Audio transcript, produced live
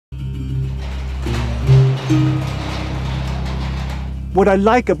What I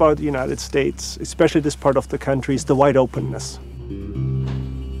like about the United States, especially this part of the country, is the wide openness.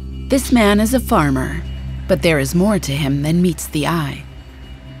 This man is a farmer, but there is more to him than meets the eye.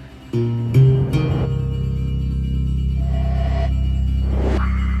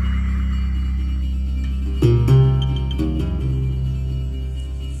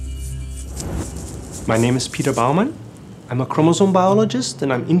 My name is Peter Baumann. I'm a chromosome biologist,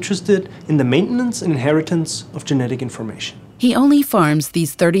 and I'm interested in the maintenance and inheritance of genetic information. He only farms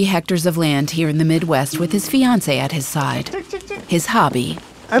these 30 hectares of land here in the Midwest with his fiancée at his side. His hobby.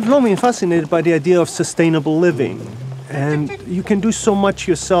 I've long been fascinated by the idea of sustainable living. And you can do so much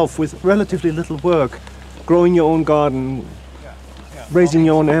yourself with relatively little work. Growing your own garden, raising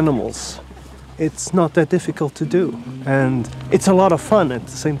your own animals. It's not that difficult to do. And it's a lot of fun at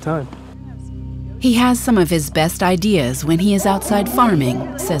the same time. He has some of his best ideas when he is outside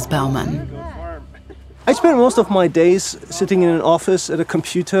farming, says Baumann. I spend most of my days sitting in an office at a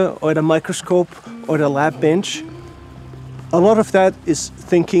computer or at a microscope or at a lab bench. A lot of that is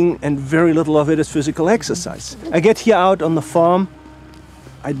thinking, and very little of it is physical exercise. I get here out on the farm,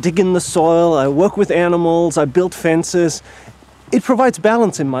 I dig in the soil, I work with animals, I build fences. It provides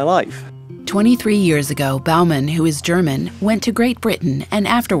balance in my life. 23 years ago, Baumann, who is German, went to Great Britain and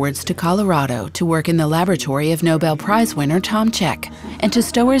afterwards to Colorado to work in the laboratory of Nobel Prize winner Tom Cech and to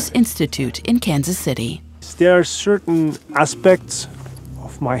Stower's Institute in Kansas City. There are certain aspects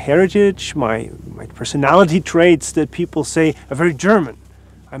of my heritage, my personality traits that people say are very German.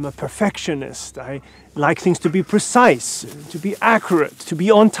 I'm a perfectionist. I like things to be precise, to be accurate, to be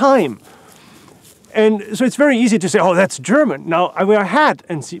on time. And so it's very easy to say, oh, that's German. Now I wear a hat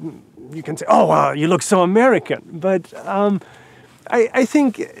and see, you can say, oh, wow, you look so American. But I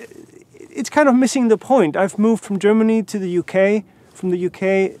think it's kind of missing the point. I've moved from Germany to the UK, from the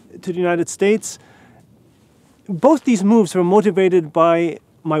UK to the United States. Both these moves were motivated by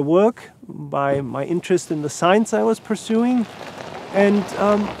my work, by my interest in the science I was pursuing. And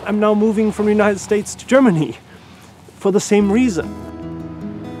I'm now moving from the United States to Germany for the same reason.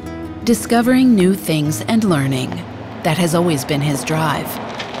 Discovering new things and learning. That has always been his drive,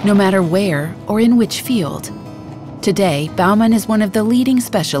 no matter where or in which field. Today, Baumann is one of the leading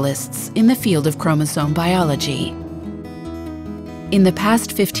specialists in the field of chromosome biology. In the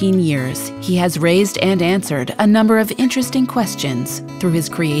past 15 years, he has raised and answered a number of interesting questions through his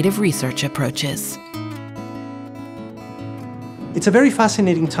creative research approaches. It's a very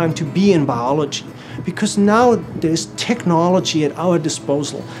fascinating time to be in biology because now there's technology at our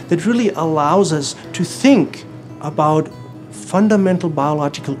disposal that really allows us to think about fundamental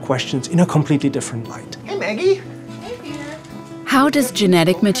biological questions in a completely different light. Hey, Maggie. Hey, Peter. How does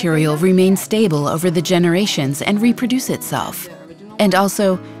genetic material remain stable over the generations and reproduce itself? And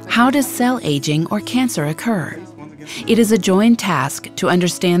also, how does cell aging or cancer occur? It is a joint task to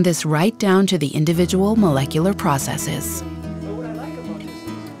understand this right down to the individual molecular processes.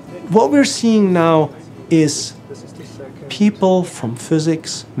 What we're seeing now is people from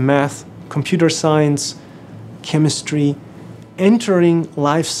physics, math, computer science, chemistry, entering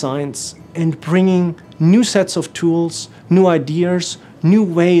life science and bringing new sets of tools, new ideas, new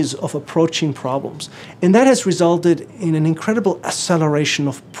ways of approaching problems. And that has resulted in an incredible acceleration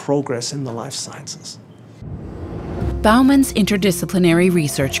of progress in the life sciences. Baumann's interdisciplinary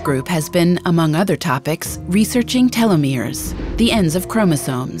research group has been, among other topics, researching telomeres, the ends of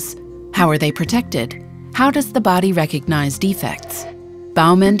chromosomes. How are they protected? How does the body recognize defects?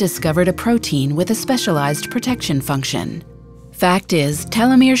 Baumann discovered a protein with a specialized protection function. Fact is,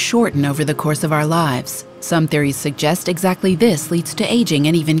 telomeres shorten over the course of our lives. Some theories suggest exactly this leads to aging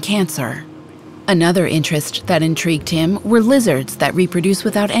and even cancer. Another interest that intrigued him were lizards that reproduce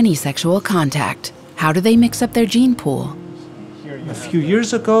without any sexual contact. How do they mix up their gene pool? A few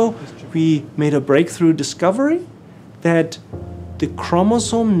years ago, we made a breakthrough discovery that the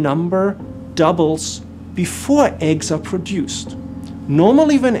chromosome number doubles before eggs are produced.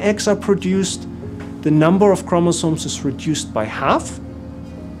 Normally, when eggs are produced, the number of chromosomes is reduced by half,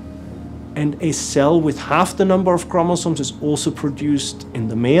 and a cell with half the number of chromosomes is also produced in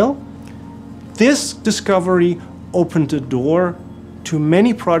the male. This discovery opened the door to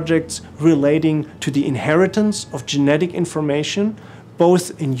many projects relating to the inheritance of genetic information,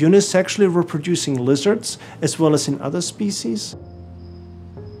 both in unisexually reproducing lizards as well as in other species.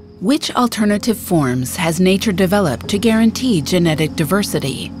 Which alternative forms has nature developed to guarantee genetic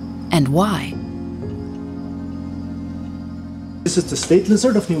diversity, and why? This is the state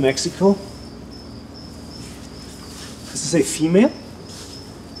lizard of New Mexico. This is a female,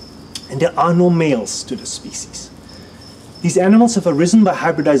 and there are no males to this species. These animals have arisen by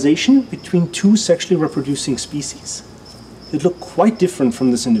hybridization between two sexually reproducing species. that look quite different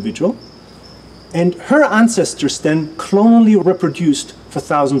from this individual. And her ancestors then clonally reproduced for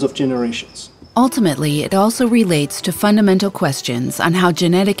thousands of generations. Ultimately, it also relates to fundamental questions on how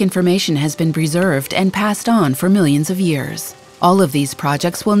genetic information has been preserved and passed on for millions of years. All of these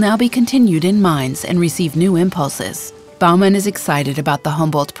projects will now be continued in Mainz and receive new impulses. Baumann is excited about the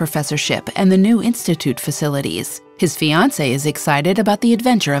Humboldt-Professorship and the new institute facilities. His fiancée is excited about the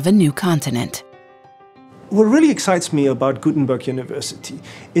adventure of a new continent. What really excites me about Gutenberg University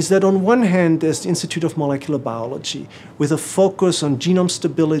is that on one hand there's the Institute of Molecular Biology with a focus on genome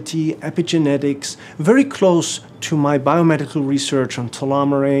stability, epigenetics, very close to my biomedical research on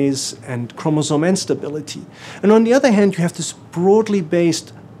telomerase and chromosome instability. And on the other hand you have this broadly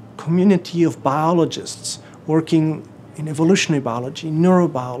based community of biologists working in evolutionary biology,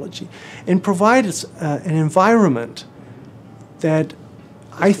 neurobiology, and provides an environment that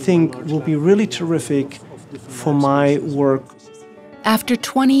I think will be really terrific for my work. After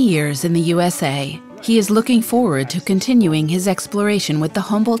 20 years in the USA, he is looking forward to continuing his exploration with the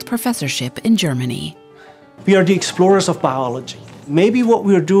Humboldt-Professorship in Germany. We are the explorers of biology. Maybe what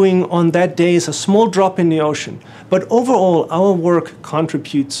we are doing on that day is a small drop in the ocean, but overall our work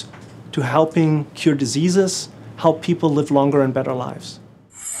contributes to helping cure diseases, help people live longer and better lives.